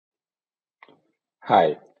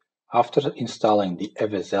Hi, after installing the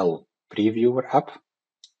FSL Previewer app,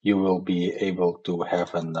 you will be able to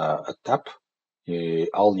have a tab.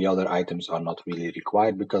 All the other items are not really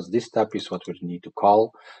required because this tab is what we need to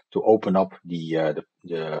call to open up the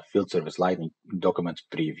Field Service Lightning Document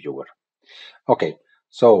Previewer. Okay,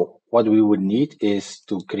 so what we would need is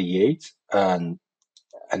to create an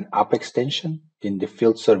app extension in the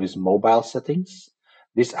field service mobile settings.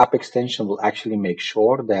 This app extension will actually make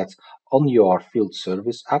sure that on your field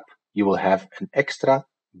service app, you will have an extra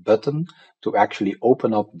button to actually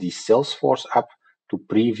open up the Salesforce app to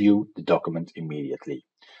preview the document immediately.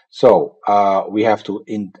 So we have to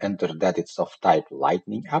enter that it's of type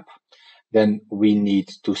Lightning app. Then we need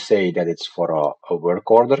to say that it's for a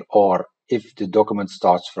work order, or if the document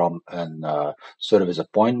starts from a service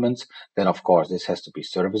appointment, then of course this has to be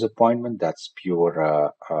service appointment. That's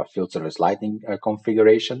pure field service Lightning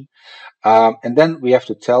configuration. And then we have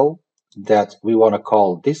to tell that we want to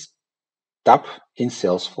call this tab in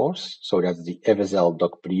Salesforce. So that's the FSL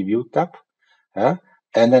Doc Preview tab.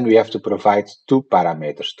 And then we have to provide two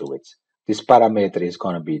parameters to it. This parameter is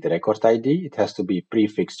going to be the record ID. It has to be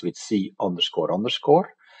prefixed with C __.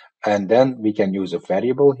 And then we can use a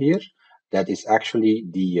variable here that is actually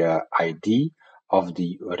the ID of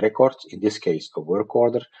the record, in this case a work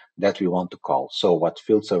order, that we want to call. So what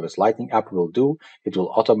Field Service Lightning app will do, it will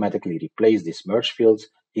automatically replace this merge field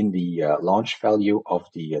in the launch value of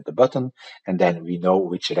the button, and then we know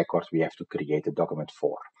which record we have to create a document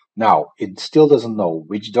for. Now, it still doesn't know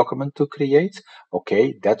which document to create.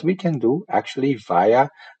 Okay, that we can do actually via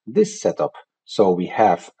this setup. So we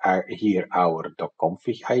have here our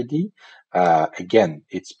docconfig ID. Again,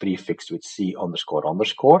 it's prefixed with C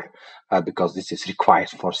 __, because this is required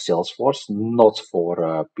for Salesforce, not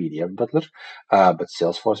for PDF Butler, but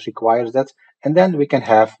Salesforce requires that. And then we can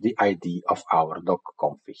have the ID of our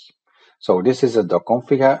docconfig. So this is a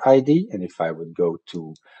docconfig ID, and if I would go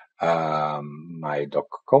to my doc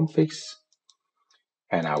configs,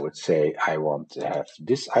 and I would say I want to have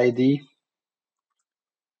this ID,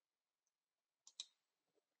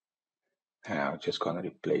 and I'm just going to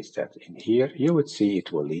replace that in here. You would see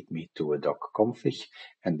it will lead me to a doc config,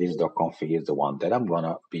 and this doc config is the one that I'm going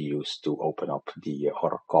to be used to open up the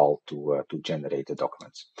or call to generate the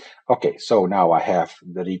documents. Okay, so now I have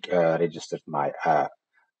registered my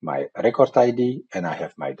record ID, and I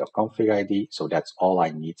have my .config ID. So that's all I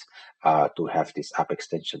need to have this app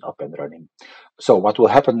extension up and running. So what will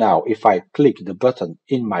happen now, if I click the button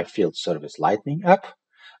in my Field Service Lightning app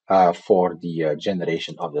for the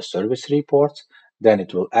generation of the service report, then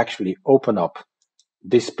it will actually open up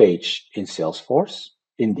this page in Salesforce,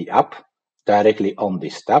 in the app, directly on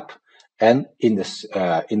this tab, and in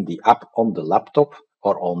the app on the laptop,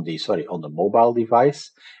 or on the mobile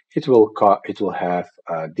device, it will have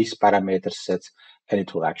this parameter set, and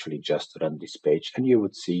it will actually just run this page, and you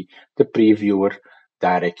would see the previewer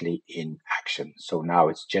directly in action. So now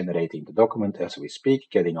it's generating the document as we speak,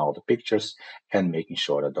 getting all the pictures, and making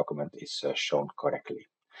sure the document is shown correctly.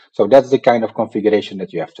 So that's the kind of configuration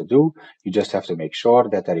that you have to do. You just have to make sure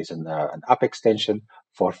that there is an app extension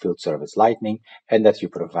for Field Service Lightning, and that you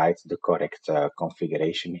provide the correct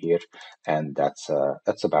configuration here. And that's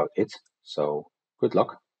about it. So good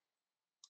luck.